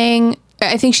not playing.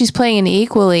 I think she's playing an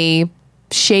equally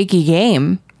shaky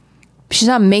game. She's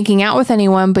not making out with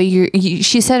anyone, but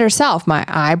she said herself, my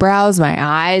eyebrows, my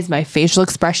eyes, my facial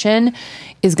expression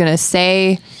is going to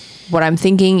say what I'm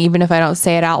thinking, even if I don't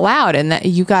say it out loud. And that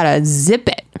you got to zip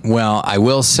it. Well, I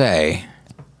will say,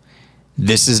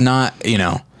 this is not,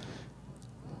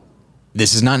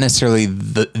 this is not necessarily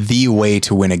the way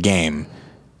to win a game.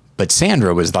 But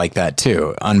Sandra was like that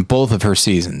too on both of her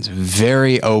seasons.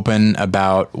 Very open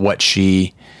about what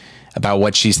she about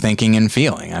what she's thinking and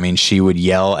feeling. I mean, she would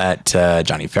yell at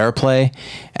Johnny Fairplay,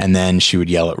 and then she would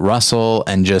yell at Russell,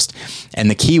 and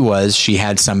the key was she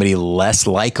had somebody less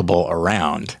likable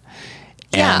around.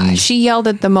 Yeah, she yelled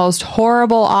at the most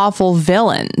horrible, awful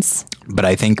villains. But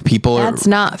I think That's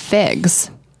not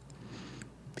Figs.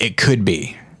 It could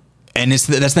be. And that's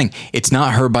the thing. It's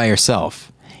not her by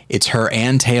herself. It's her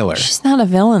and Taylor. She's not a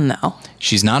villain, though.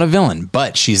 She's not a villain,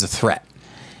 but she's a threat.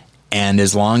 And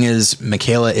as long as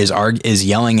Michaela is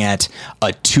yelling at a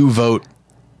 2-vote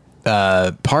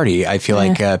party, I feel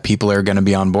like people are going to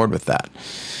be on board with that.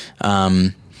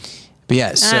 But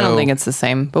yeah, so I don't think it's the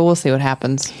same, but we'll see what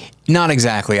happens. Not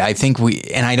exactly. I think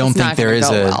I don't think there is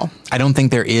I don't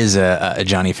think there is a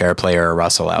Johnny Fairplay or a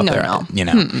Russell out there. No. You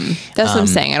know, That's what I'm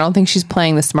saying. I don't think she's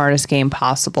playing the smartest game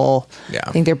possible. Yeah.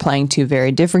 I think they're playing two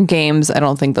very different games. I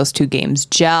don't think those two games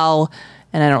gel,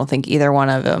 and I don't think either one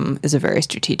of them is a very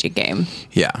strategic game.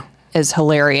 Yeah. As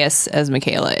hilarious as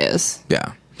Michaela is.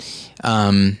 Yeah.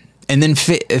 And then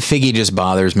Figgy just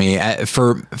bothers me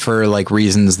for like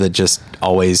reasons that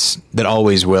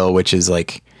always will, which is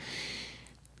like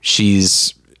she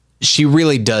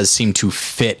really does seem to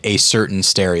fit a certain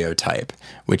stereotype,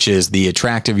 which is the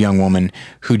attractive young woman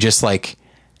who just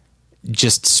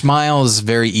smiles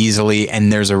very easily,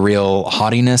 and there's a real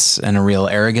haughtiness and a real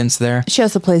arrogance there. She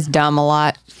also plays dumb a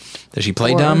lot. Does she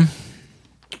play dumb?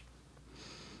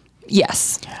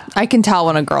 Yes. I can tell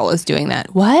when a girl is doing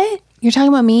that. What? You're talking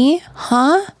about me?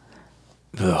 Huh?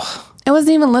 Ugh. I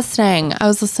wasn't even listening. I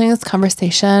was listening to this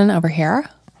conversation over here.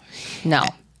 No.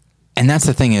 And that's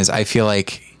the thing is, I feel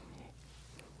like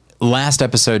last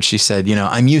episode she said,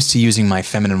 I'm used to using my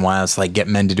feminine wiles to like get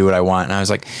men to do what I want. And I was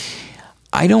like,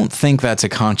 I don't think that's a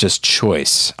conscious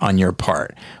choice on your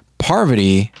part.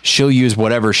 Parvati, she'll use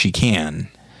whatever she can.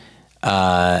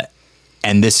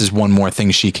 And this is one more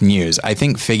thing she can use. I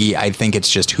think Figgy, it's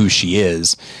just who she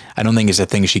is. I don't think it's a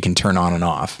thing she can turn on and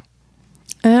off.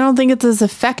 And I don't think it's as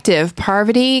effective.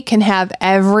 Parvati can have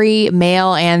every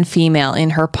male and female in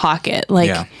her pocket.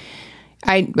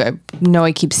 I know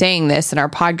I keep saying this in our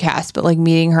podcast, but like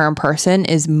meeting her in person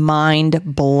is mind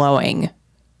blowing.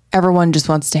 Everyone just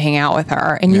wants to hang out with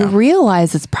her. And you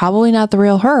realize it's probably not the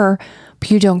real her,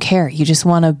 but you don't care. You just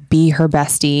want to be her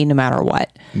bestie no matter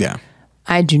what. Yeah.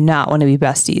 I do not want to be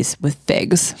besties with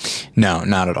Figs. No,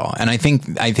 not at all. And I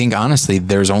think honestly,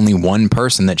 there's only one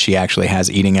person that she actually has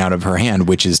eating out of her hand,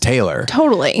 which is Taylor.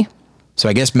 Totally. So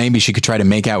I guess maybe she could try to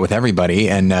make out with everybody,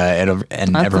 and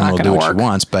everyone will do what she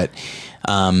wants. But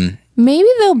maybe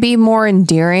they'll be more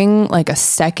endearing, like a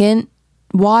second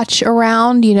watch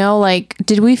around. Like,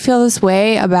 did we feel this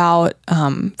way about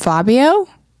Fabio?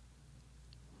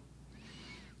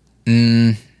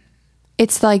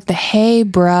 It's like hey,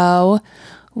 bro,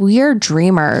 we're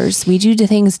dreamers. We do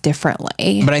things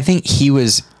differently. But I think he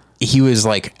was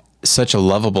like such a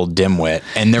lovable dimwit,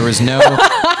 and there was no,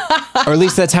 or at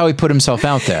least that's how he put himself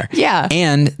out there. Yeah.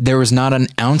 And there was not an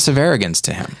ounce of arrogance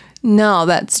to him. No,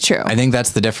 that's true. I think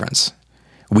that's the difference.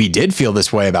 We did feel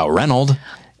this way about Reynolds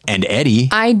and Eddie.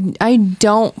 I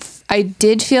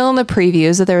did feel in the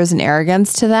previews that there was an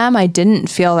arrogance to them. I didn't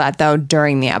feel that though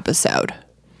during the episode.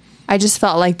 I just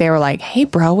felt like they were like, hey,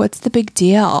 bro, what's the big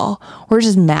deal? We're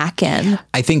just macking.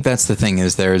 I think that's the thing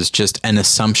is there's just an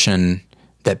assumption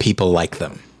that people like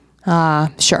them.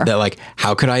 Sure. That like,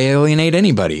 how could I alienate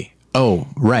anybody? Oh,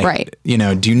 right. Right. Do you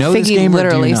know Figgy this game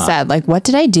literally or do you not? said, like, what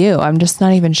did I do? I'm just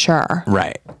not even sure.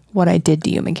 Right. What I did to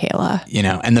you, Michaela.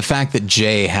 And the fact that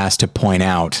Jay has to point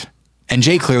out, and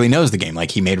Jay clearly knows the game,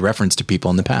 like he made reference to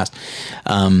people in the past.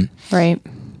 Right.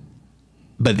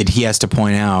 But that he has to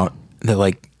point out that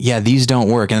like, yeah, these don't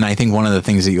work. And I think one of the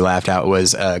things that you laughed at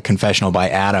was Confessional by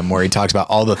Adam, where he talks about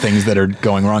all the things that are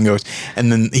going wrong.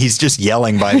 And then he's just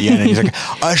yelling by the end. And he's like,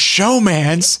 a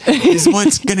showman's is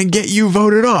what's going to get you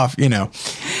voted off,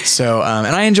 So,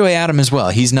 and I enjoy Adam as well.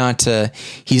 He's not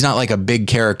like a big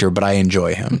character, but I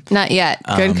enjoy him. Not yet.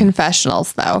 Good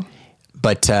confessionals, though.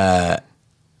 But, and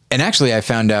actually I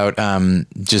found out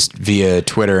just via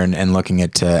Twitter and looking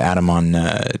at Adam on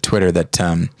Twitter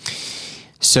that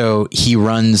so he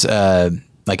runs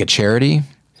like a charity.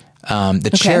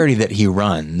 The charity that he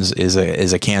runs is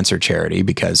a cancer charity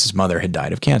because his mother had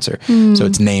died of cancer. So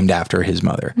it's named after his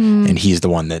mother, and he's the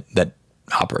one that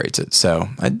operates it. So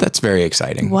that's very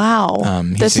exciting. Wow.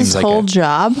 This is his whole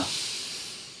job?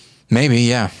 Maybe,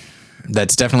 yeah.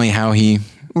 That's definitely how he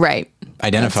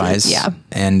identifies. Yeah.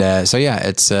 And so yeah,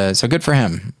 it's so good for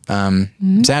him.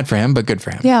 Sad for him, but good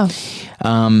for him. Yeah.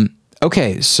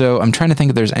 Okay, so I'm trying to think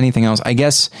if there's anything else. I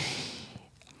guess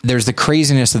there's the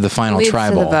craziness of the final Leads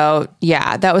tribal. to the vote.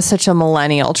 Yeah, that was such a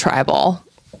millennial tribal.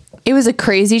 It was a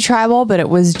crazy tribal, but it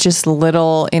was just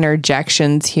little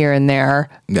interjections here and there.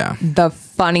 Yeah. The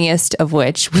funniest of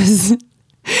which was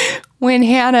when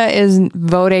Hannah is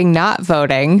voting, not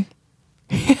voting,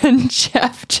 and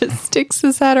Jeff just sticks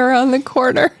his head around the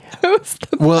corner. It was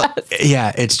the best.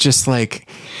 Yeah, it's just like,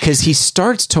 because he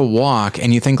starts to walk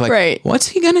and you think like, Right. what's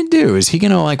he going to do? Is he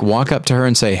going to like walk up to her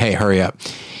and say, hey, hurry up?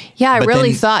 Yeah, I But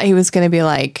really then- thought he was going to be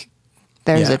like,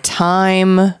 there's Yeah. a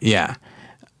time. Yeah.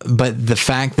 But the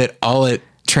fact that all it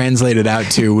translated out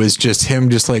to was just him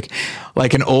just like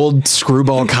an old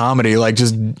screwball comedy, like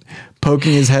just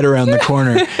poking his head around the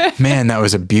corner. Man, that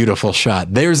was a beautiful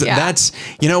shot. That's,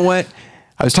 you know what?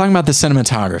 I was talking about the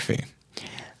cinematography.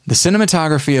 The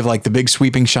cinematography of like the big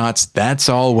sweeping shots, that's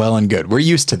all well and good. We're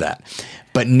used to that.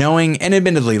 But knowing, and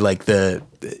admittedly, like the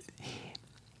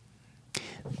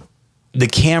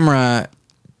camera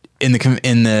in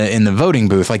the voting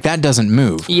booth, like that doesn't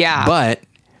move. Yeah. But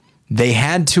they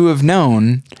had to have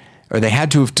known, or they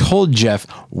had to have told Jeff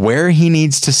where he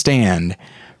needs to stand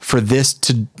for this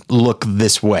to look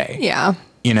this way. Yeah.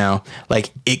 You know,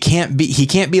 like he can't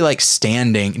be like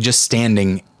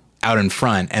standing out in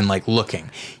front and like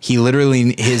looking.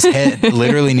 His head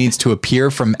literally needs to appear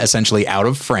from essentially out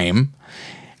of frame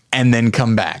and then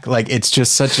come back. Like it's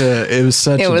just it was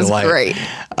such a delight. Great.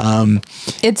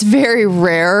 It's very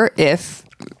rare, if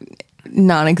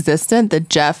non-existent, that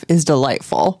Jeff is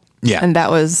delightful. Yeah. And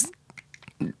that was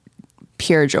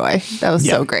pure joy. That was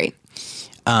Yeah. so great.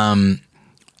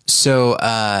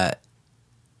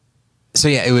 So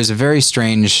yeah, it was a very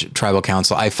strange tribal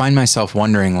council. I find myself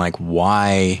wondering like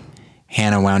why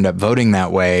Hannah wound up voting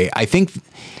that way. I think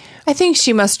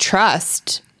she must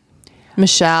trust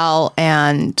Michelle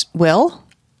and Will.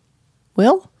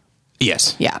 Will?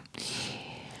 yes. Yeah.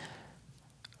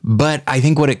 But I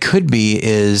think what it could be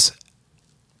is,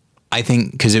 I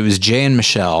think because it was Jay and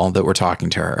Michelle that were talking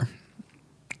to her.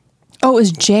 Oh, it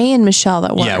was Jay and Michelle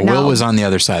that were. Yeah, No. Will was on the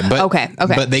other side. But Okay.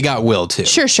 But they got Will too.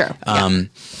 Sure. Yeah.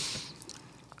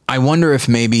 I wonder if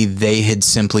maybe they had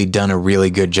simply done a really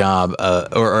good job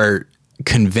or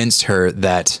convinced her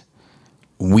that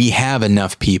we have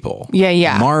enough people.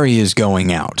 Yeah. Mari is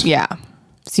going out. Yeah.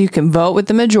 So you can vote with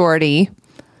the majority.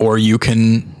 Or you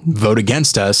can vote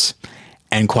against us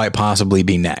and quite possibly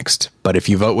be next. But if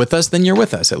you vote with us, then you're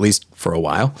with us, at least for a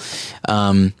while.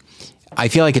 I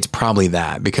feel like it's probably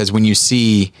that, because when you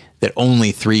see that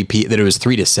only that it was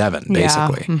 3-7,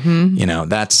 basically, you know,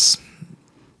 that's,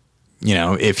 you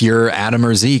know, if you're Adam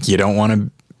or Zeke, you don't want to,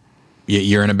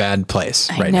 you're in a bad place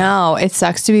right now. No, it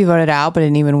sucks to be voted out, but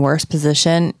an even worse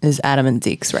position is Adam and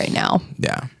Zeke's right now.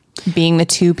 Yeah. Being the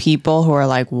two people who are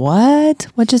like, what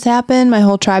just happened? My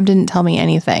whole tribe didn't tell me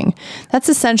anything. That's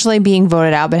essentially being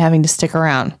voted out, but having to stick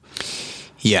around.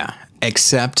 Yeah.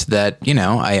 Except that, you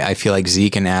know, I feel like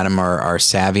Zeke and Adam are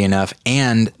savvy enough,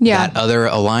 and Yeah. that other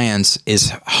alliance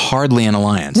is hardly an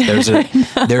alliance. There's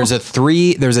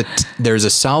a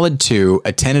solid 2,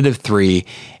 a tentative 3,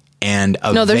 and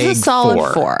a No, there's vague a solid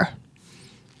 4. 4.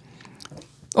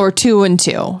 Or 2 and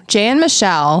 2. Jay and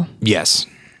Michelle. Yes.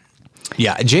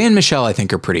 Yeah, Jay and Michelle, I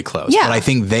think, are pretty close. Yeah. But I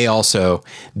think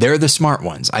they're the smart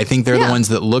ones. I think they're Yeah. the ones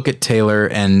that look at Taylor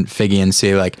and Figgy and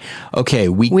say, like, okay,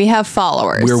 We have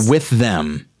followers. we're with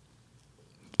them,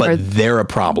 but Or- they're a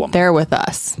problem. They're with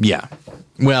us. Yeah.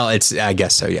 Well, I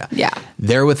guess so, yeah. Yeah.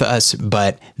 They're with us,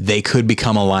 but they could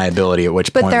become a liability, at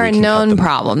which But point they're we a can cut known them.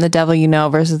 problem. The devil you know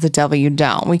versus the devil you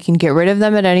don't. We can get rid of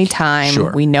them at any time.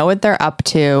 Sure. We know what they're up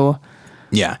to.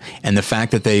 Yeah. And the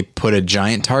fact that they put a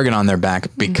giant target on their back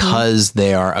because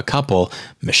they are a couple,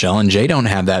 Michelle and Jay don't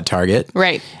have that target.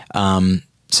 Right.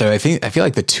 So I feel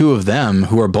like the two of them,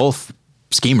 who are both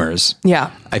schemers,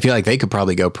 Yeah. I feel like they could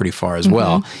probably go pretty far as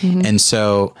well. And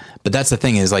so, but that's the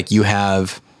thing, is like you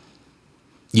have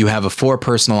a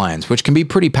 4-person alliance, which can be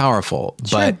pretty powerful.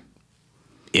 But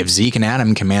if Zeke and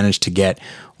Adam can manage to get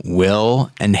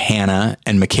Will and Hannah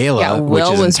and Michaela, Yeah, which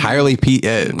Will is was- entirely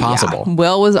possible. Yeah.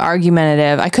 Will was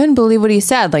argumentative. I couldn't believe what he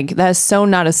said. Like, that's so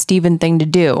not a Steven thing to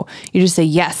do. You just say,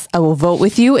 yes, I will vote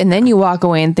with you. And then you walk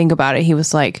away and think about it. He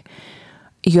was like,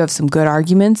 you have some good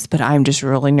arguments, but I'm just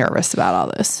really nervous about all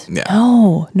this. Yeah.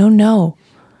 No.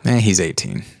 He's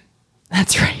 18.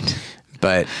 That's right.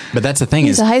 But that's the thing,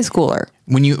 He's is a high schooler.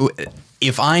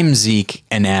 if I'm Zeke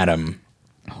and Adam,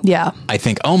 Yeah. I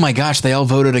think, oh my gosh, they all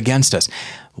voted against us.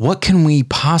 What can we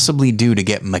possibly do to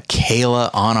get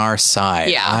Michaela on our side?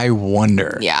 Yeah. I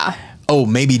wonder. Yeah. Oh,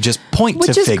 maybe just point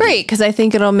Which to is Figgy. great, because I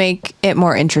think it'll make it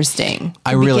more interesting.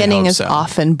 I The really beginning hope is so.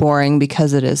 often boring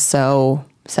because it is so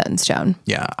set in stone.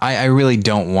 Yeah, I really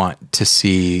don't want to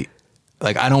see,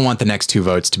 like, I don't want the next 2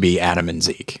 votes to be Adam and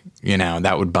Zeke. You know,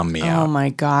 that would bum me Oh out. my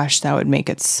gosh, that would make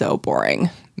it so boring.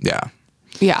 Yeah.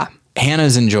 Yeah.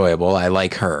 Hannah's enjoyable. I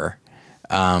like her.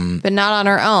 But not on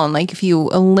her own. Like if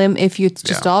it's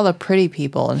just all the pretty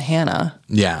people and Hannah.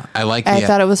 Yeah. I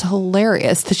thought it was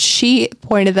hilarious that she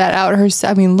pointed that out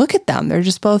herself. I mean, look at them. They're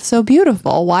just both so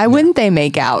beautiful. Why wouldn't they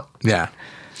make out? Yeah.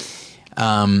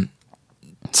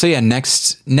 So yeah,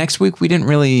 next week we didn't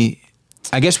really,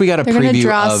 I guess we got a They're going to preview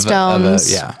draw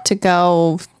stones yeah. to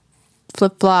go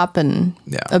flip-flop and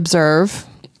observe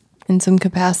in some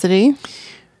capacity.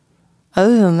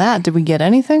 Other than that, did we get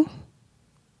anything?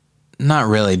 Not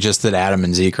really, just that Adam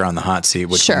and Zeke are on the hot seat,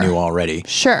 which we knew already.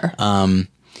 Sure.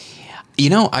 You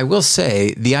know, I will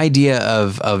say the idea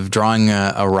of drawing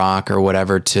a rock or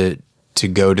whatever to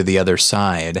go to the other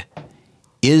side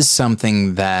is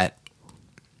something that,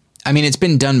 I mean, it's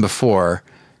been done before.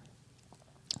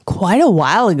 Quite a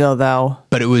while ago, though.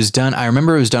 But it was done, I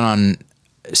remember it was done on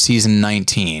season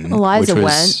 19. Eliza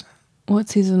went. What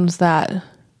season was that?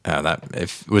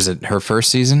 Was it her first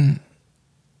season?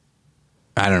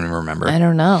 I don't even remember. I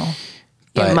don't know.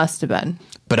 It must have been.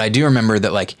 But I do remember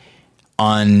that, like,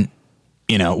 on,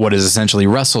 you know, what is essentially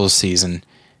Russell's season,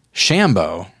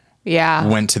 Shambo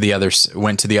went to the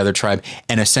other tribe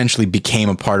and essentially became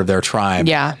a part of their tribe.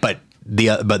 Yeah. But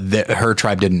her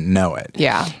tribe didn't know it.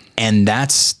 Yeah. And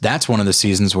that's one of the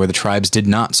seasons where the tribes did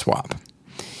not swap.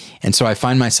 And so I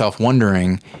find myself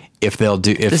wondering if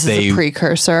this is a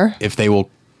precursor. If they will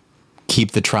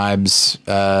keep the tribes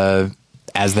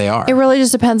as they are. It really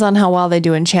just depends on how well they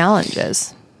do in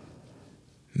challenges.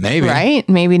 Maybe. Right?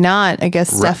 Maybe not. I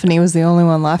guess Stephanie was the only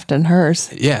one left in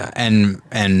hers. Yeah.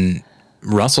 And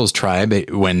Russell's tribe,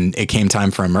 when it came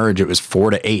time for a merge, it was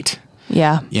 4-8.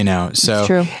 Yeah. You know, so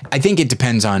true. I think it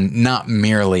depends on not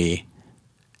merely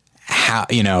how,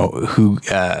 you know, who,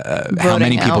 how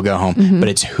many people go home, but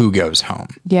it's who goes home.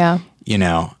 Yeah. You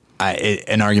know,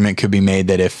 an argument could be made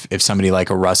that if somebody like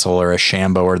a Russell or a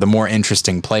Shambo or the more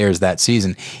interesting players that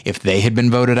season, if they had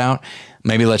been voted out,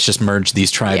 maybe let's just merge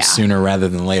these tribes sooner rather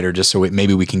than later, just so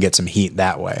maybe we can get some heat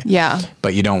that way. Yeah.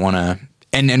 But you don't want to,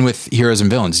 and with Heroes and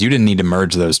Villains, you didn't need to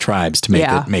merge those tribes to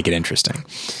make it interesting.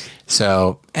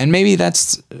 So, and maybe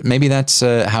that's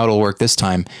how it'll work this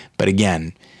time. But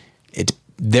again,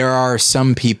 there are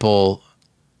some people,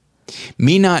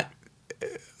 my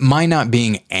not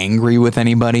being angry with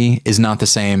anybody is not the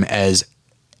same as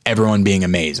everyone being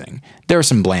amazing. There are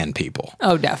some bland people.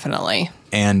 Oh, definitely.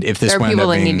 And if this there are people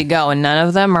that need to go, and none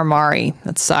of them are Mari.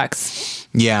 That sucks.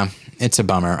 Yeah, it's a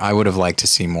bummer. I would have liked to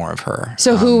see more of her.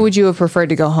 So who would you have preferred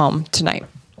to go home tonight?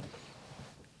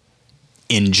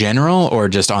 In general, or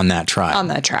just on that tribe? On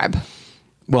that tribe.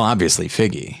 Well, obviously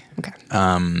Figgy. Okay.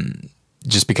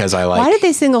 Just because I like... Why did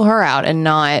they single her out and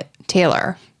not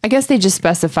Taylor? I guess they just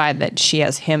specified that she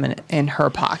has him in her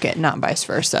pocket, not vice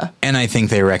versa. And I think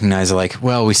they recognize, like,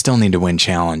 well, we still need to win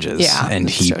challenges. Yeah, and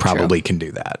he so probably can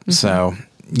do that. Mm-hmm. So,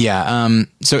 yeah.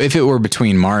 So if it were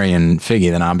between Mari and Figgy,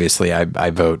 then obviously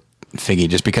I vote Figgy,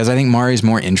 just because I think Mari's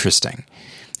more interesting.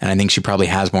 And I think she probably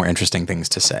has more interesting things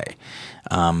to say.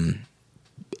 And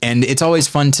it's always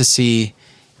fun to see,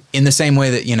 in the same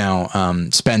way that, you know,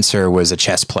 Spencer was a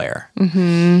chess player.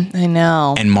 Mm-hmm. I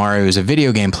know. And Mari was a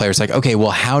video game player. It's like, okay,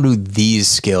 well, how do these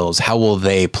skills, how will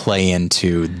they play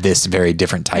into this very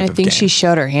different type of game? I think she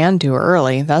showed her hand too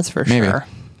early. That's for sure.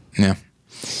 Yeah.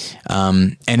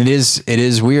 And it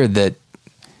is weird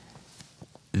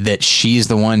that she's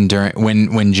the one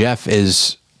when Jeff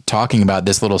is talking about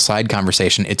this little side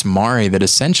conversation, it's Mari that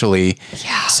essentially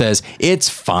says, it's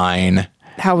fine.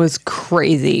 That was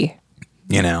crazy.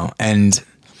 You know, and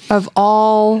of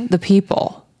all the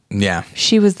people,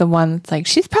 she was the one that's like,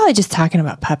 she's probably just talking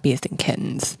about puppies and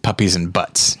kittens. Puppies and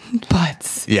butts.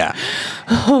 Butts. Yeah.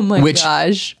 Oh my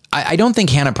gosh. I don't think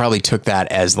Hannah probably took that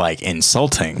as like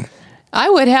insulting. I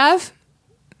would have.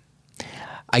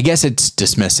 I guess it's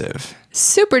dismissive.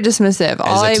 Super dismissive.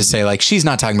 To say, like, she's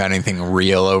not talking about anything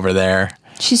real over there.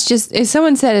 She's just, if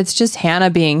someone said it's just Hannah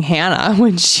being Hannah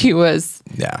when she was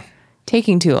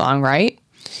taking too long, right?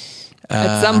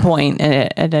 At some point,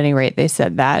 at any rate, they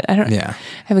said that. I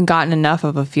haven't gotten enough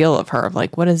of a feel of her. Of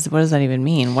like, what does that even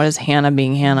mean? What does Hannah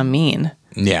being Hannah mean?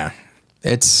 Yeah,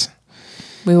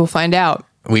 we will find out.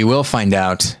 We will find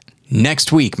out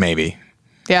next week, maybe.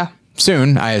 Yeah,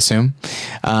 soon, I assume.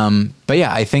 But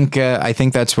yeah, I think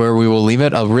that's where we will leave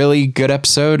it. A really good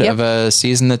episode of a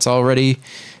season that's already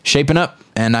shaping up,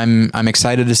 and I'm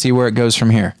excited to see where it goes from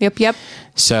here. Yep.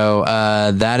 So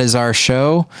that is our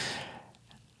show.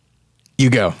 You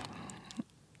go.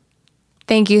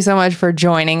 Thank you so much for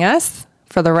joining us.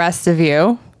 For the rest of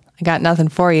you, I got nothing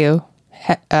for you.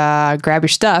 Grab your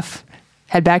stuff.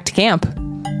 Head back to camp.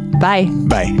 Bye.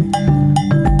 Bye.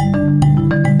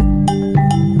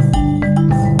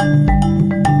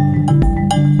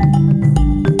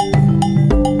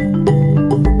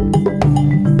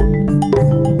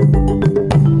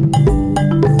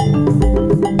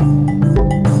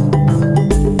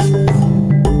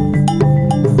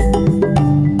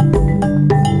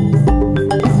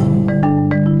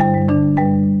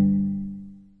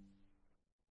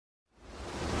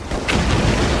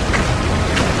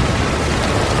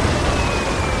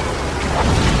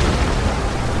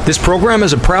 This program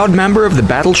is a proud member of the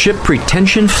Battleship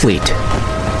Pretension Fleet.